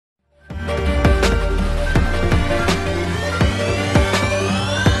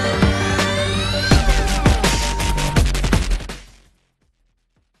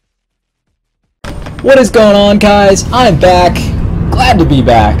What is going on, guys? I'm back. Glad to be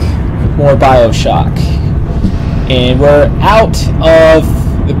back with more BioShock. And we're out of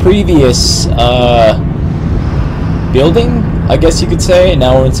the previous building, I guess you could say. And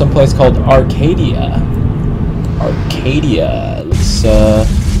now we're in some place called Arcadia. Arcadia. Looks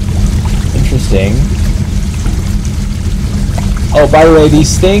interesting. Oh, by the way,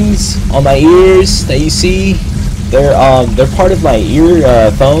 these things on my ears that you see, they're part of my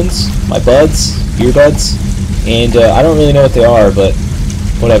ear phones, my buds, earbuds, and I don't really know what they are, but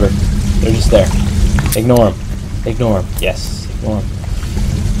whatever. They're just there. Ignore them. Ignore them. Yes, ignore them.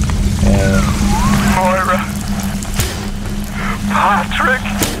 Moira. Patrick.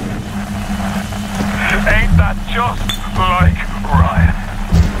 Ain't that just like Ryan?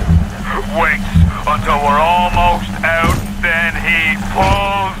 Waits until we're almost out, then he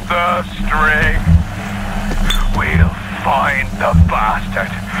pulls the string. We'll find the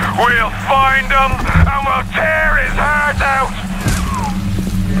bastard. We'll find him and we'll tear his heart out.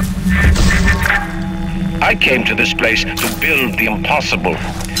 I came to this place to build the impossible.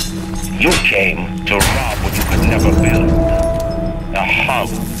 You came to rob what you could never build. A hub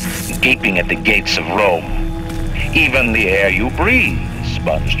gaping at the gates of Rome. Even the air you breathe is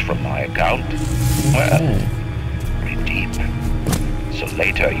sponged from my account. Well, pretty deep. So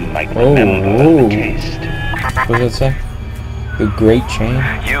later you might remember the taste. What does that say? The Great Chain?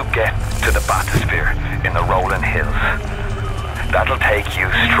 You get to the bathysphere in the rolling hills. That'll take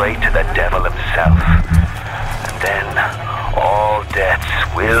you straight to the devil himself. And then all debts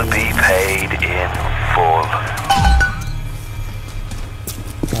will be paid in full.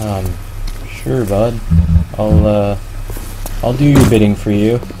 Sure, bud. I'll do your bidding for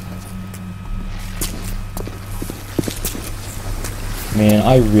you. Man,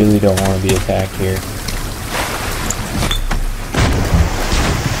 I really don't want to be attacked here.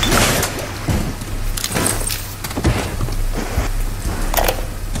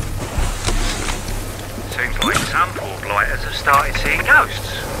 Seems like some poor blighters have started seeing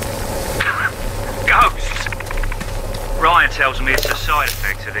ghosts. Ghosts? Ryan tells me it's a side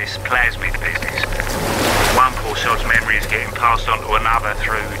effect of this plasmid business. One poor sod's memory is getting passed on to another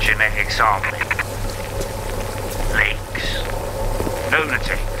through genetic sampling. Leaks,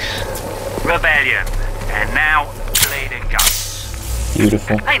 lunatics, rebellion, and now bleeding ghosts.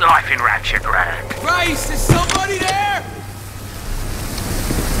 Beautiful. Ain't life in Rapture grand? Grace, is somebody there?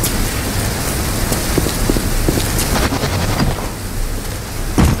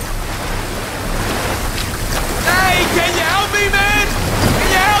 Hey, can you help me, man? Can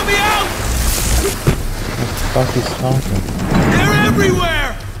you help me out? What the fuck is talking? They're everywhere!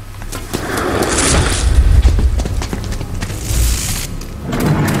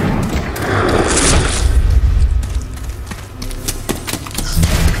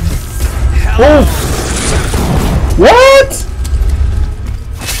 Oh! What?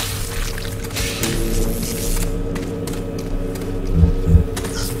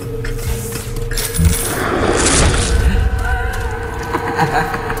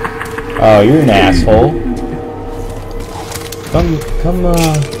 Oh, you're an asshole. Come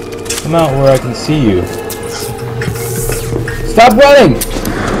out where I can see you. Stop running!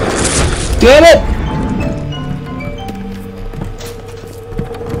 Damn it!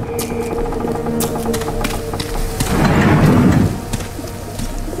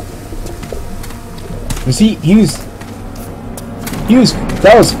 Was he was,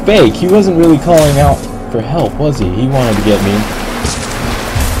 that was fake. He wasn't really calling out for help, was he? He wanted to get me.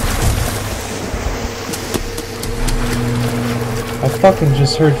 I fucking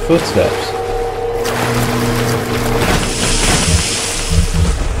just heard footsteps.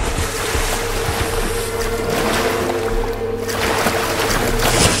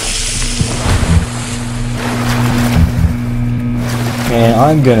 Man,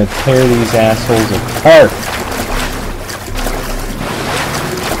 I'm gonna tear these assholes apart.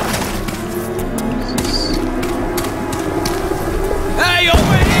 Hey,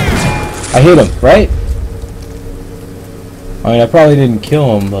 over here! I hit him, right? I mean, I probably didn't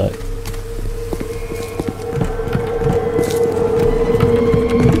kill him, but...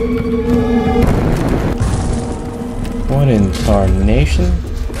 What in tarnation?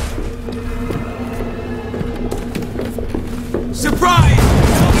 Surprise!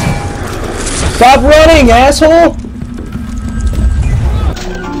 Stop running, asshole!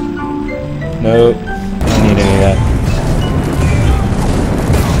 Nope. I don't need any of that.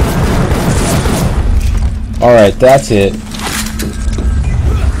 Alright, that's it.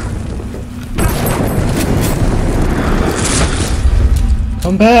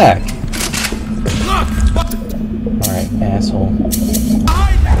 Come back! Alright, asshole.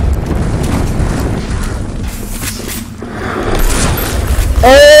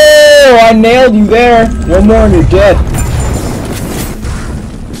 Oh, I nailed you there. One more and you're dead.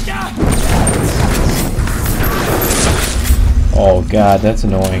 Oh god, that's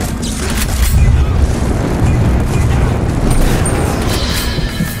annoying.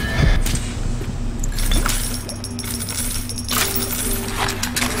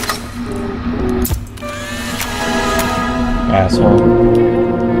 Asshole.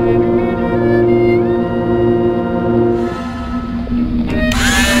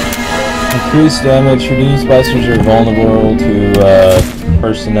 Increased damage. Reduced busters are vulnerable to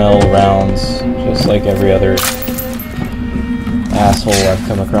personnel rounds, just like every other asshole I've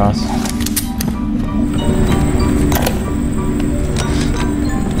come across.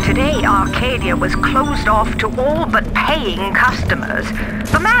 Today, Arcadia was closed off to all but paying customers.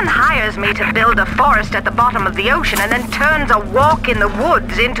 The man hires me to build a forest at the bottom of the ocean and then turns a walk in the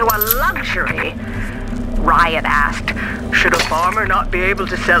woods into a luxury. Ryan asked, should a farmer not be able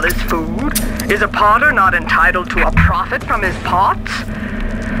to sell his food? Is a potter not entitled to a profit from his pots?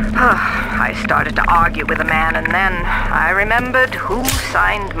 I started to argue with the man, and then I remembered who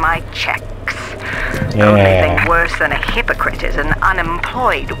signed my checks. The only thing worse than a hypocrite is an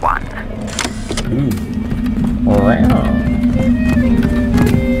unemployed one. Ooh. Wow.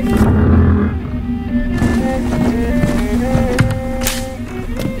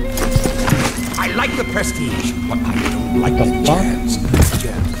 I like the prestige, but I don't like the germs.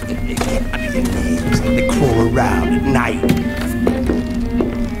 Germs, they get under your nails. They crawl around at night.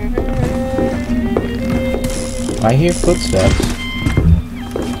 I hear footsteps.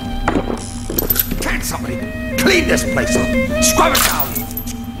 Can't somebody clean this place up? Scrub it down!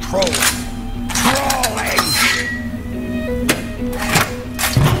 Crawling!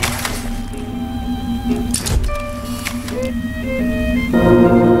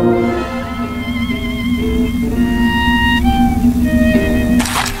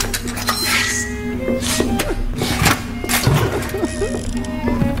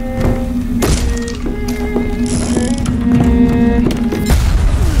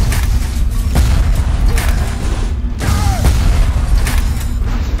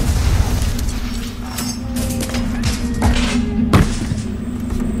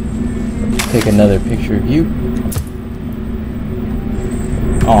 Take another picture of you.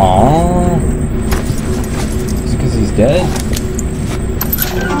 Aww. Is it because he's dead?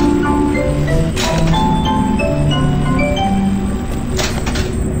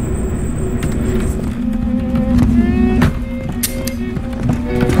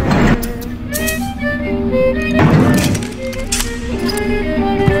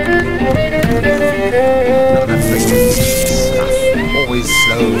 Always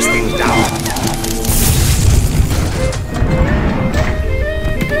slows things down.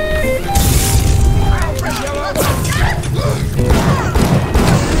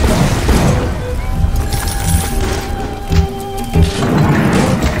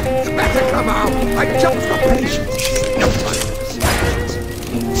 I just got patience.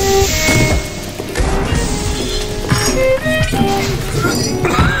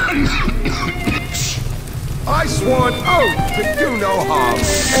 I swore an oath to do no harm,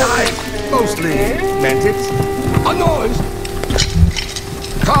 and I mostly meant it. A noise.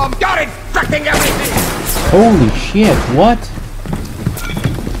 Calm, got infecting everything. Holy shit, what?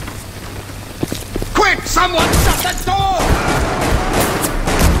 Quick, someone shut the door!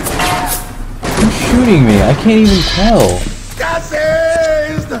 Who's shooting me? I can't even tell.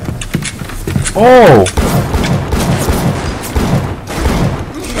 Gases! Oh!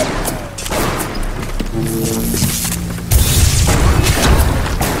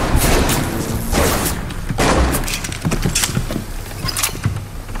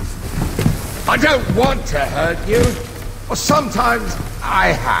 I don't want to hurt you. Or sometimes I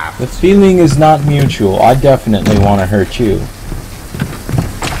have. The feeling is not mutual. I definitely want to hurt you.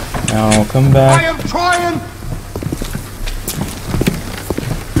 Now, come I back. am trying.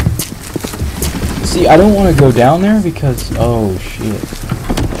 See, I don't want to go down there because... Oh, shit.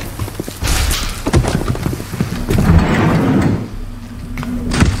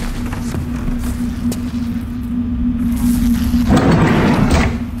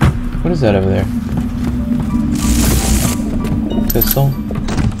 What is that over there? Pistol?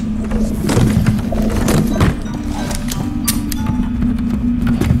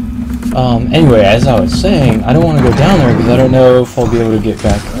 Anyway, as I was saying, I don't want to go down there because I don't know if I'll be able to get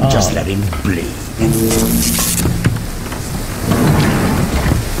back up. Just let him bleed.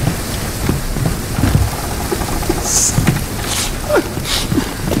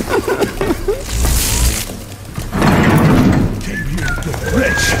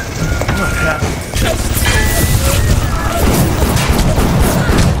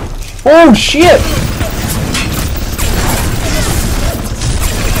 Oh shit!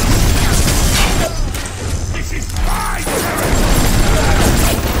 This is my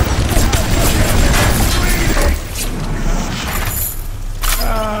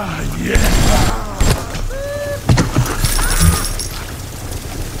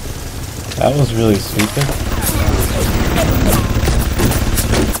That was really stupid.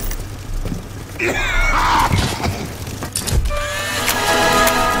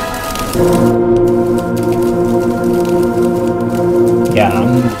 Yeah,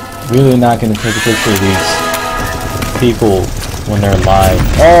 I'm really not gonna take a picture of these people when they're alive.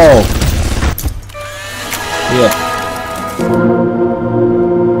 Oh! Yeah.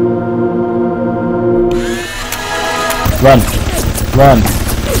 Run! Run!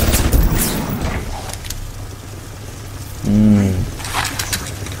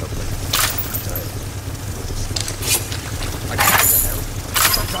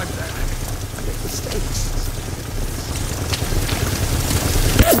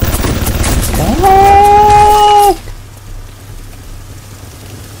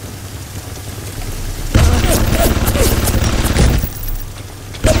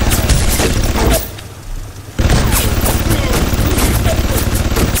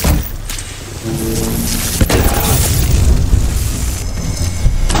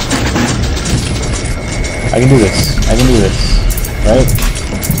 I can do this. I can do this. Right?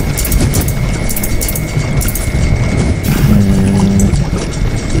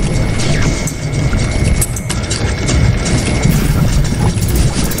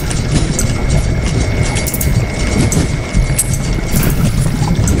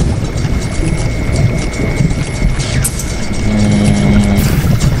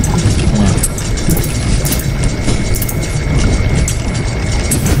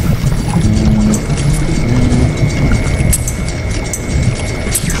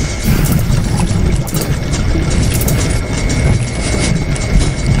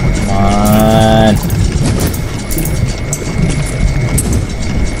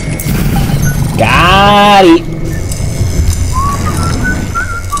 Got it.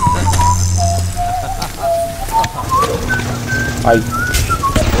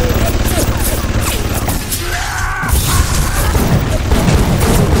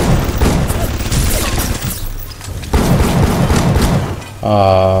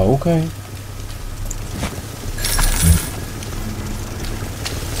 Okay.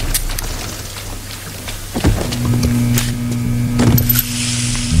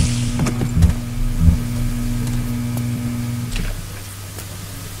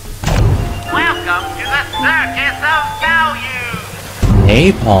 Welcome to the circus of value.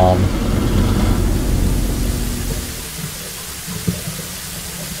 Napalm.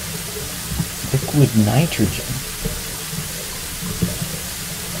 Liquid nitrogen.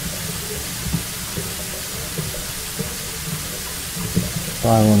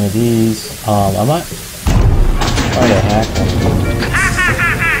 Buy one of these. I might try to hack one.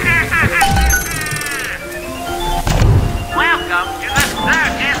 Welcome to the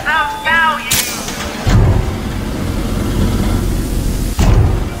circus of value.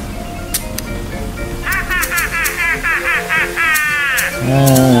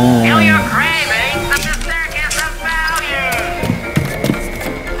 Feel your cravings of the circus of value.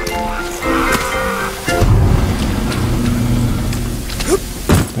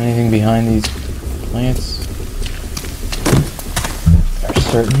 Anything behind these plants? There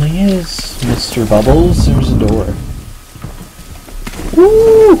certainly is, Mr. Bubbles. There's a door.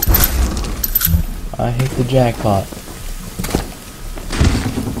 Woo! I hit the jackpot.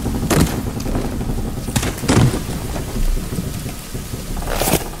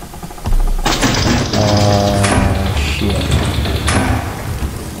 Shit.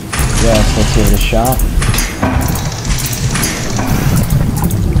 Yes, let's give it a shot.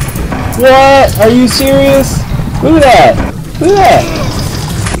 What? Are you serious? Look at that! Look at that!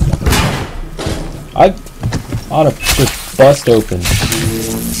 I ought to just bust open.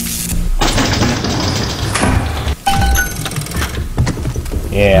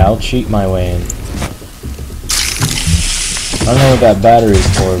 Yeah, I'll cheat my way in. I don't know what that battery is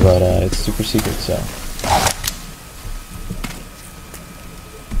for, but it's super secret, so.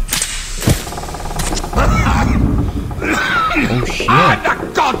 Oh shit. I'm the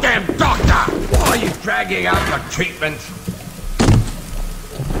goddamn doctor! Why are you dragging out the treatment?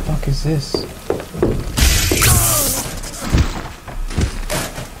 What the fuck is this?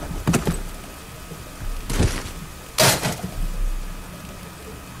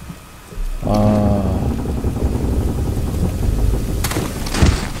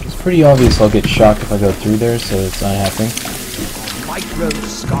 It's pretty obvious I'll get shocked if I go through there, so it's not happening.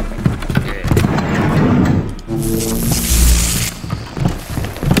 Microscopic.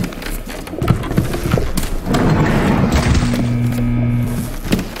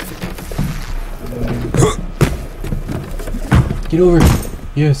 Get over.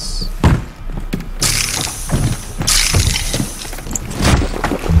 Yes.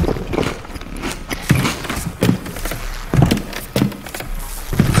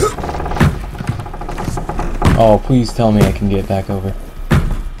 Oh, please tell me I can get back over.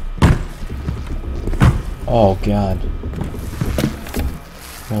 Oh, God.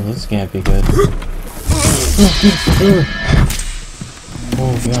 Well, this can't be good.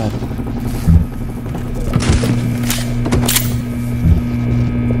 Oh, God.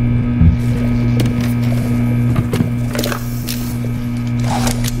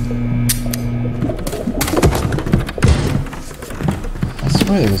 I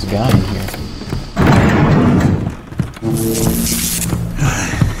swear there was a guy in here.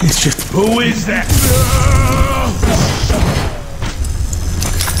 It's just... Who is that?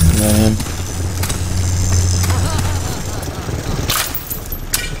 Is that him?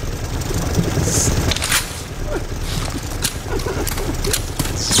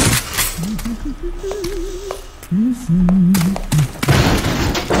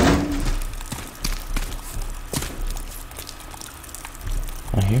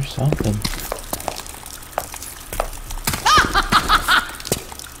 I hear something.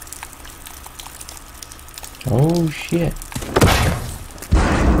 Oh shit.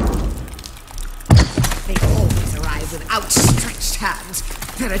 They always arrive with outstretched hands.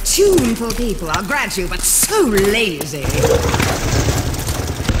 They're a tuneful people, I'll grant you, but so lazy.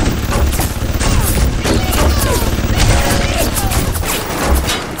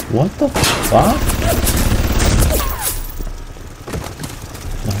 What the fuck?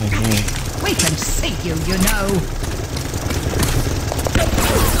 Nothing here. We can see you, you know.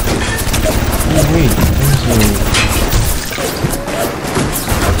 Oh wait, there's a...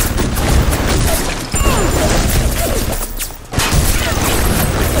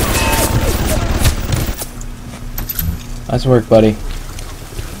 Nice work, buddy.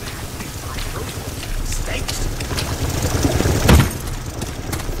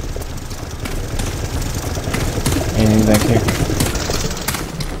 Anything back here?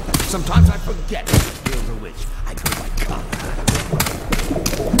 Sometimes I forget there's a witch. I go by color.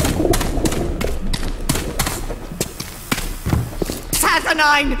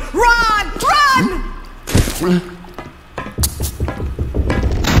 Saturnine! Run! Run!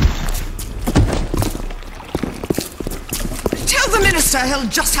 Tell the minister he'll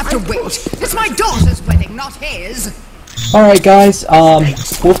just have to wait. It's my daughter's wedding, not his. Alright guys,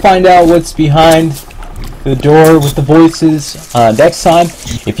 we'll find out what's behind the door with the voices next time.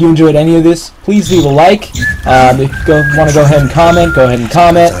 If you enjoyed any of this, please leave a like. If you want to go ahead and comment, go ahead and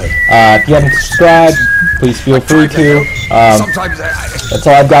comment. If you haven't subscribed, please feel free to. That's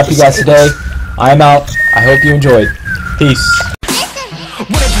all I've got for you guys today. I'm out. I hope you enjoyed. Peace.